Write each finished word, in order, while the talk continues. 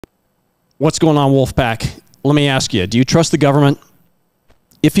What's going on, Wolfpack? Let me ask you, do you trust the government?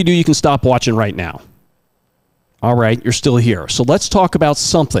 If you do, you can stop watching right now. All right, you're still here. So let's talk about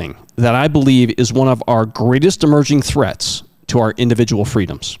something that I believe is one of our greatest emerging threats to our individual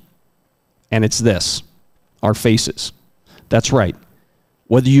freedoms. And it's this, our faces. That's right.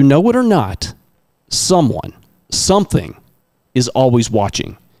 Whether you know it or not, someone, something is always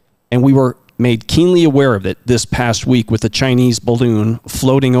watching. And we were made keenly aware of it this past week with the Chinese balloon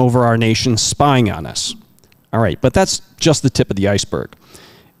floating over our nation, spying on us. All right, but that's just the tip of the iceberg.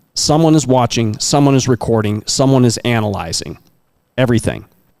 Someone is watching, someone is recording, someone is analyzing everything.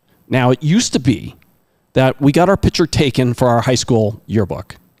 Now, it used to be that we got our picture taken for our high school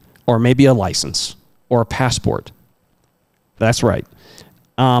yearbook, or maybe a license, or a passport. That's right.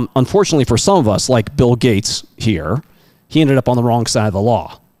 Unfortunately for some of us, like Bill Gates here, he ended up on the wrong side of the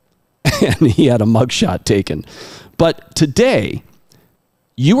law. And he had a mugshot taken. But today,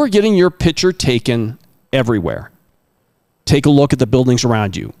 you are getting your picture taken everywhere. Take a look at the buildings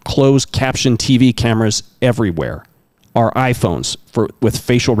around you. Closed caption TV cameras everywhere. Our iPhones with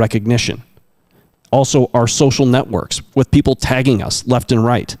facial recognition. Also, our social networks with people tagging us left and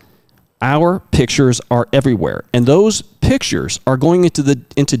right. Our pictures are everywhere. And those pictures are going into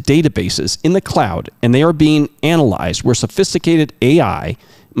databases in the cloud, and they are being analyzed where sophisticated AI,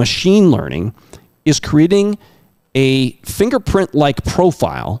 machine learning, is creating a fingerprint-like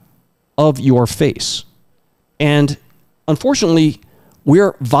profile of your face. And unfortunately,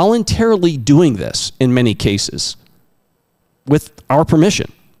 we're voluntarily doing this in many cases with our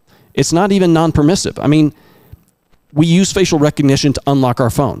permission. It's not even non-permissive. I mean, we use facial recognition to unlock our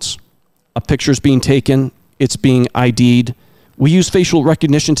phones. A picture's being taken, it's being ID'd. We use facial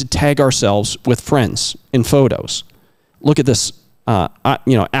recognition to tag ourselves with friends in photos. Look at this,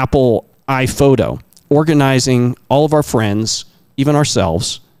 Apple iPhoto, organizing all of our friends, even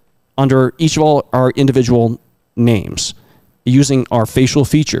ourselves, under each of all our individual names, using our facial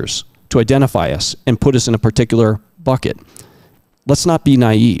features to identify us and put us in a particular bucket. Let's not be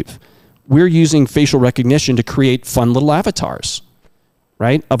naive. We're using facial recognition to create fun little avatars,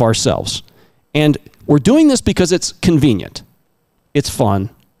 right, of ourselves. And we're doing this because it's convenient. It's fun.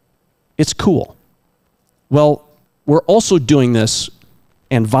 It's cool. Well, we're also doing this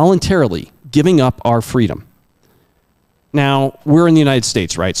and voluntarily giving up our freedom. Now, we're in the United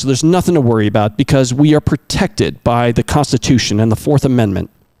States, right? So there's nothing to worry about because we are protected by the Constitution and the Fourth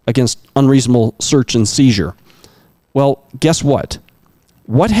Amendment against unreasonable search and seizure. Well, guess what?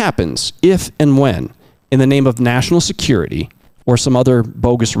 What happens if and when, in the name of national security or some other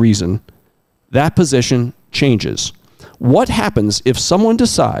bogus reason, that position changes? What happens if someone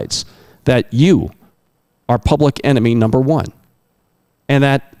decides that you are public enemy number one and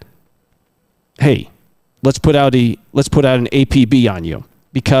that, hey, let's put out an APB on you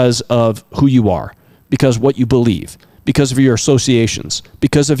because of who you are, because of what you believe, because of your associations,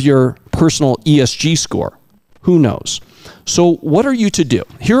 because of your personal ESG score? Who knows? So what are you to do?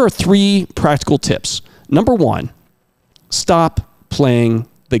 Here are 3 practical tips. Number 1, stop playing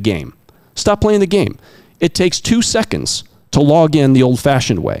the game. Stop playing the game. It takes 2 seconds to log in the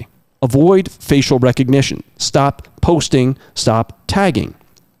old-fashioned way. Avoid facial recognition. Stop posting. Stop tagging.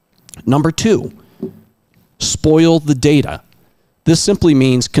 Number 2, spoil the data. This simply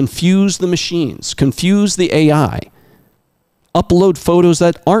means confuse the machines, confuse the AI, upload photos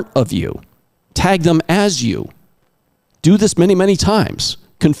that aren't of you, tag them as you. Do this many, many times.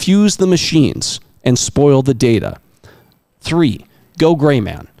 Confuse the machines and spoil the data. 3, go gray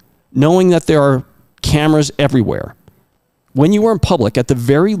man, knowing that there are cameras everywhere. When you are in public, at the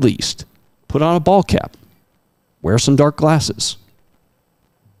very least, put on a ball cap, wear some dark glasses,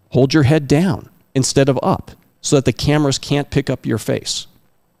 hold your head down instead of up so that the cameras can't pick up your face.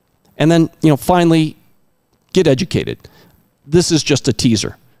 And then, finally, get educated. This is just a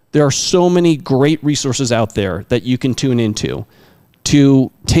teaser. There are so many great resources out there that you can tune into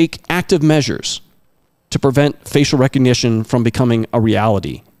to take active measures to prevent facial recognition from becoming a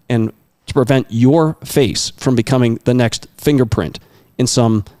reality and to prevent your face from becoming the next fingerprint in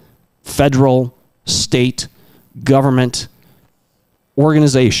some federal, state, government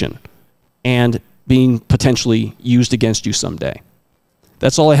organization and being potentially used against you someday.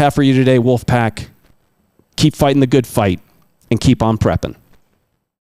 That's all I have for you today, Wolfpack. Keep fighting the good fight and keep on prepping.